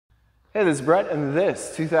Hey, this is Brett, and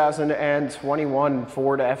this 2021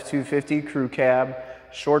 Ford F250 Crew Cab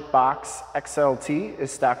Shortbox XLT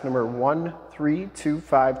is stock number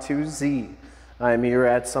 13252Z. I'm here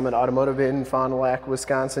at Summit Automotive in Fond du Lac,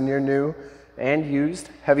 Wisconsin, your new and used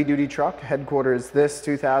heavy-duty truck headquarters. This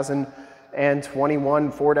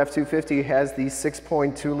 2021 Ford F250 has the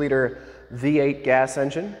 6.2-liter V8 gas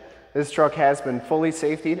engine. This truck has been fully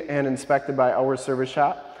safetied and inspected by our service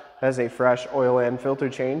shop. Has a fresh oil and filter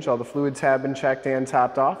change. All the fluids have been checked and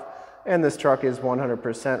topped off, and this truck is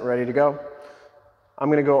 100% ready to go. I'm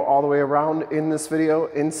going to go all the way around in this video,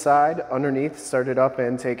 inside, underneath, start it up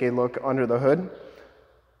and take a look under the hood.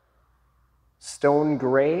 Stone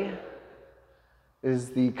gray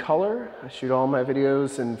is the color. I shoot all my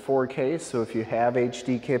videos in 4K, so if you have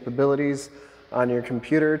HD capabilities on your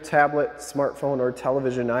computer, tablet, smartphone, or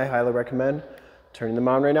television, I highly recommend turning them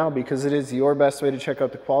on right now, because it is your best way to check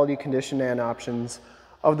out the quality, condition, and options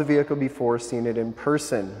of the vehicle before seeing it in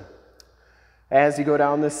person. As you go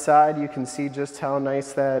down this side, you can see just how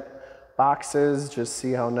nice that box is, just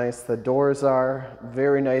see how nice the doors are,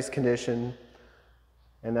 very nice condition,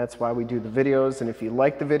 and that's why we do the videos. And if you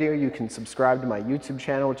like the video, you can subscribe to my YouTube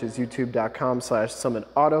channel, which is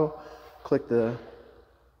youtube.com/summitauto. Click the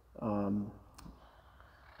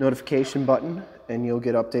notification button and you'll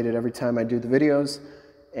get updated every time I do the videos,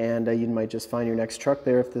 and you might just find your next truck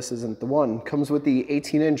there if this isn't the one. Comes with the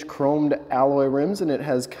 18-inch chromed alloy rims, and it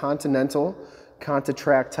has Continental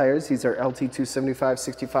Contirac tires. These are L.T.250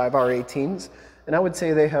 Xlt R18s, and I would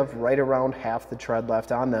say they have right around half the tread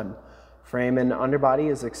left on them. Frame and underbody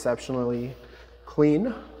is exceptionally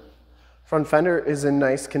clean. Front fender is in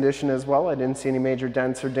nice condition as well. I didn't see any major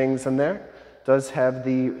dents or dings in there. Does have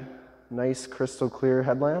the nice crystal clear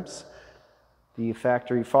headlamps, the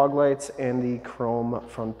factory fog lights, and the chrome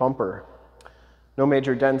front bumper. No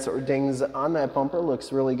major dents or dings on that bumper,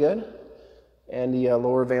 looks really good. And the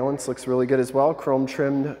lower valence looks really good as well. Chrome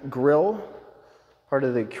trimmed grille, part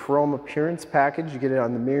of the chrome appearance package. You get it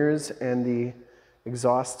on the mirrors and the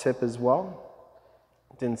exhaust tip as well.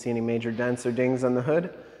 Didn't see any major dents or dings on the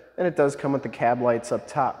hood. And it does come with the cab lights up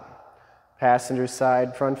top. Passenger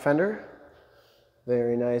side front fender,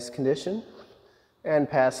 very nice condition. And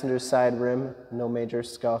passenger side rim, no major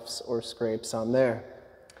scuffs or scrapes on there.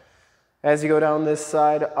 As you go down this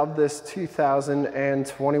side of this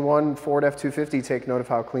 2021 Ford F250, take note of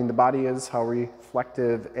how clean the body is, how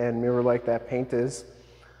reflective and mirror-like that paint is.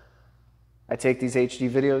 I take these HD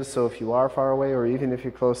videos, so if you are far away or even if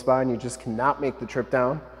you're close by and you just cannot make the trip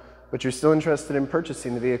down, but you're still interested in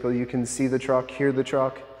purchasing the vehicle, you can see the truck, hear the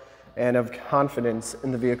truck, and have confidence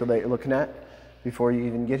in the vehicle that you're looking at before you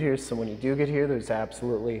even get here. So when you do get here, there's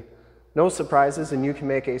absolutely no surprises, and you can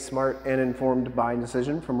make a smart and informed buying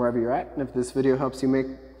decision from wherever you're at. And if this video helps you make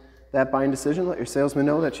that buying decision, let your salesman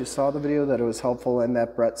know that you saw the video, that it was helpful, and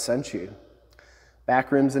that Brett sent you.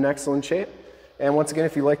 Back rim's in excellent shape. And once again,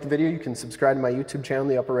 if you like the video, you can subscribe to my YouTube channel in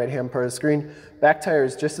the upper right hand part of the screen. Back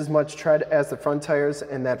tires, just as much tread as the front tires,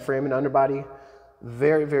 and that frame and underbody,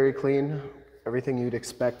 very, very clean. Everything you'd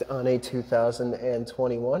expect on a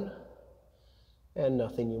 2021. And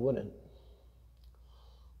nothing you wouldn't.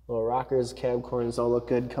 Little rockers, cab corners all look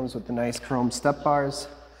good. Comes with the nice chrome step bars.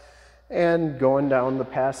 And going down the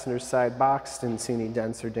passenger side box, didn't see any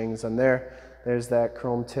dents or dings on there. There's that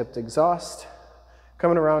chrome tipped exhaust.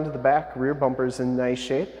 Coming around to the back, rear bumper's in nice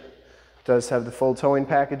shape. Does have the full towing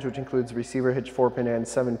package, which includes receiver hitch, 4-pin and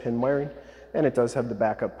 7-pin wiring. And it does have the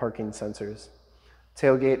backup parking sensors.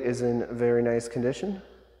 Tailgate is in very nice condition.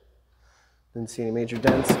 Didn't see any major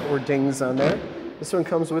dents or dings on there. This one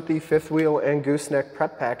comes with the fifth wheel and gooseneck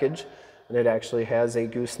prep package, and it actually has a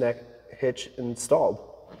gooseneck hitch installed.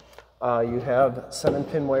 You have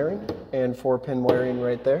 7-pin wiring and 4-pin wiring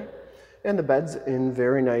right there, and the bed's in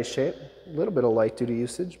very nice shape. A little bit of light duty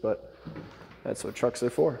usage, but that's what trucks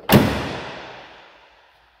are for.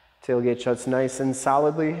 Tailgate shuts nice and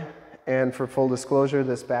solidly, and for full disclosure,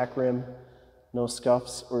 this back rim, no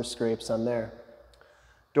scuffs or scrapes on there.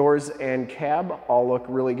 Doors and cab all look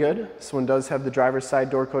really good. This one does have the driver's side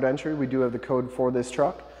door code entry. We do have the code for this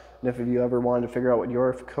truck. And if you ever wanted to figure out what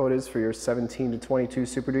your code is for your 17 to 22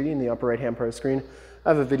 Super Duty in the upper right hand part of the screen, I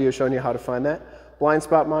have a video showing you how to find that. Blind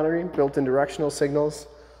spot monitoring, built-in directional signals,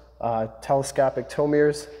 telescopic tow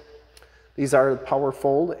mirrors. These are the power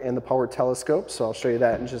fold and the power telescope, so I'll show you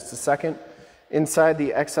that in just a second. Inside,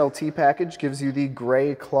 the XLT package gives you the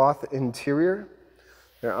gray cloth interior.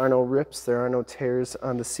 There are no rips, there are no tears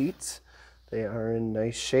on the seats. They are in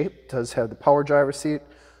nice shape. Does have the power driver seat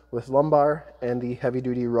with lumbar and the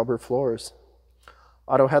heavy-duty rubber floors.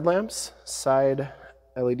 Auto headlamps, side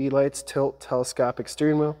LED lights, tilt, telescopic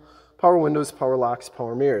steering wheel, power windows, power locks,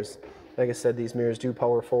 power mirrors. Like I said, these mirrors do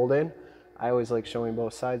power fold in. I always like showing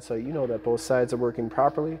both sides so you know that both sides are working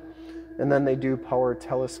properly. And then they do power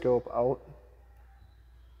telescope out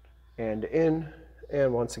and in.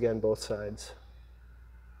 And once again, both sides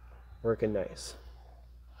working nice.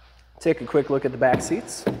 Take a quick look at the back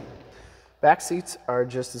seats. Back seats are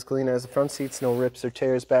just as clean as the front seats, no rips or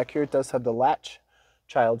tears back here. It does have the Latch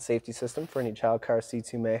child safety system for any child car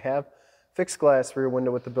seats you may have. Fixed glass rear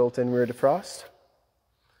window with the built-in rear defrost.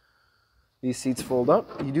 These seats fold up.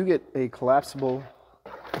 You do get a collapsible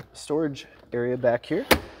storage area back here.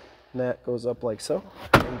 And that goes up like so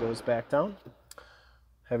and goes back down.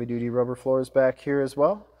 Heavy duty rubber floors back here as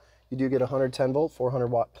well. You do get a 110 volt, 400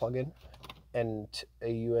 watt plug-in and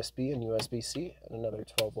a USB and USB-C and another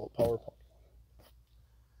 12 volt power point.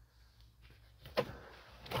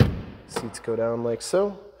 Seats go down like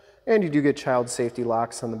so. And you do get child safety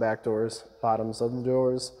locks on the back doors, bottoms of the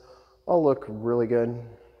doors. All look really good.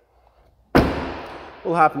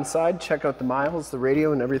 We'll hop inside, check out the miles, the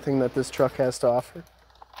radio, and everything that this truck has to offer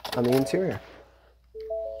on the interior.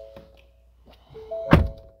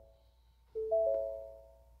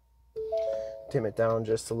 Dim it down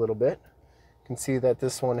just a little bit. You can see that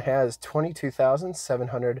this one has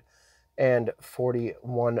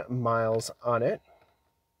 22,741 miles on it.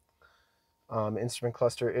 Instrument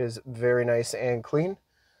cluster is very nice and clean.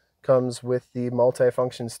 Comes with the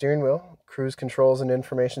multi-function steering wheel, cruise controls and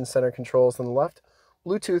information center controls on the left,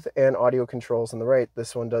 Bluetooth and audio controls on the right.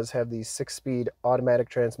 This one does have the 6-speed automatic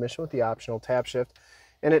transmission with the optional tap shift,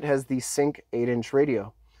 and it has the Sync 8-inch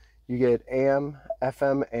radio. You get AM,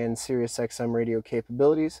 FM, and Sirius XM radio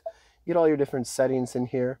capabilities. You get all your different settings in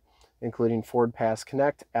here, including FordPass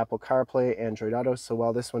Connect, Apple CarPlay, Android Auto. So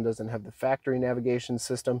while this one doesn't have the factory navigation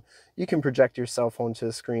system, you can project your cell phone to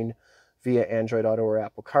the screen via Android Auto or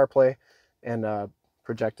Apple CarPlay and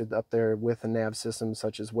project it up there with a nav system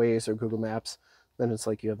such as Waze or Google Maps. Then it's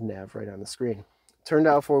like you have nav right on the screen. Turned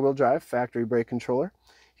out 4-wheel drive, factory brake controller,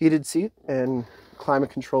 heated seat, and climate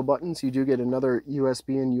control buttons. You do get another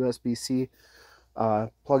USB and USB-C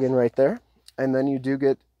plug-in right there. And then you do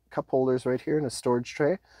get cup holders right here and a storage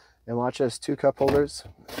tray. And watch this, 2 cup holders,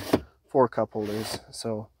 4 cup holders.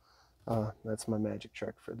 So that's my magic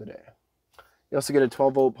trick for the day. You also get a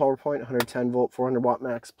 12 volt power point, 110 volt, 400 watt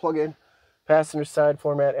max plug-in. Passenger side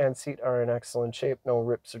floor mat and seat are in excellent shape. No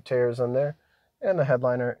rips or tears on there. And the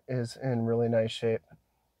headliner is in really nice shape.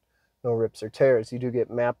 No rips or tears. You do get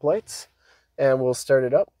map lights. And we'll start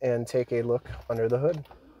it up and take a look under the hood.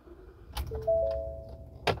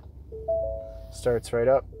 Starts right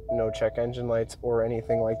up. No check engine lights or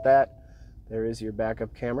anything like that. There is your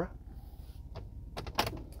backup camera.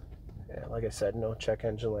 And like I said, no check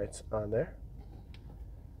engine lights on there.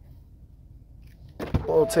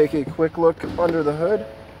 We'll take a quick look under the hood.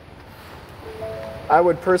 I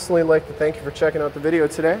would personally like to thank you for checking out the video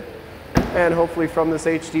today. And hopefully from this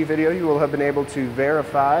HD video, you will have been able to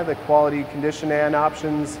verify the quality, condition, and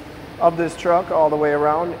options of this truck all the way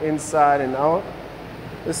around, inside and out.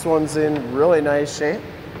 This one's in really nice shape.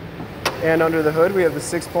 And under the hood, we have the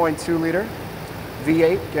 6.2 liter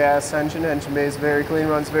V8 gas engine. Engine bay is very clean,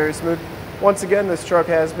 runs very smooth. Once again, this truck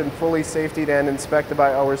has been fully safetied and inspected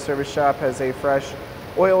by our service shop, has a fresh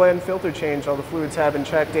oil and filter change. All the fluids have been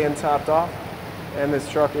checked and topped off. And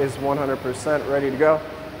this truck is 100% ready to go.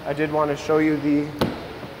 I did want to show you the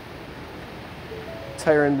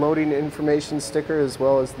tire and loading information sticker as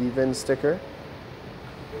well as the VIN sticker.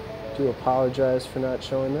 Do apologize for not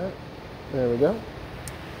showing that. There we go.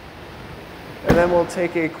 And then we'll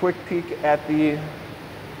take a quick peek at the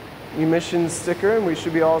emissions sticker and we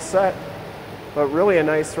should be all set. But really a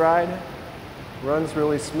nice ride. Runs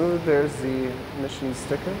really smooth. There's the emissions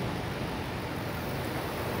sticker.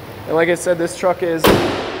 And like I said, this truck is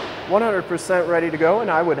 100% ready to go,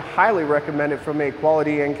 and I would highly recommend it from a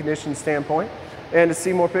quality and condition standpoint. And to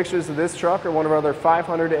see more pictures of this truck or one of our other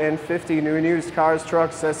 550 new and used cars,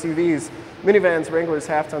 trucks, SUVs, minivans, Wranglers,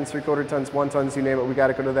 half tons, 3/4 tons, 1 tons, you name it, we got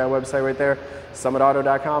to go to that website right there,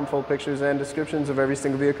 summitauto.com. Full pictures and descriptions of every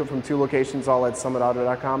single vehicle from 2 locations, all at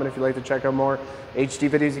summitauto.com. And if you'd like to check out more HD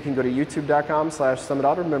videos, you can go to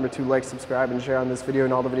youtube.com/summitauto. Remember to like, subscribe, and share on this video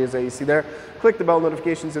and all the videos that you see there. Click the bell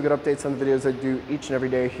notifications, you'll get updates on the videos I do each and every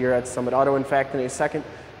day here at Summit Auto. In fact, in a second,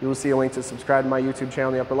 you will see a link to subscribe to my YouTube channel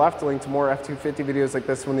in the upper left, a link to more F250 videos like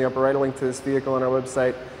this one in the upper right, a link to this vehicle on our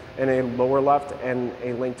website in a lower left, and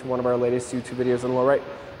a link to one of our latest YouTube videos in the lower right.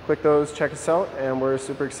 Click those, check us out, and we're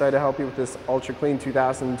super excited to help you with this ultra clean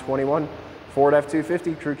 2021 Ford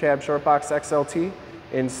F250 Crew Cab Shortbox XLT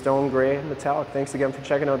in stone gray metallic. Thanks again for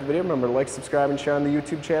checking out the video. Remember to like, subscribe, and share on the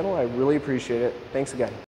YouTube channel. I really appreciate it. Thanks again.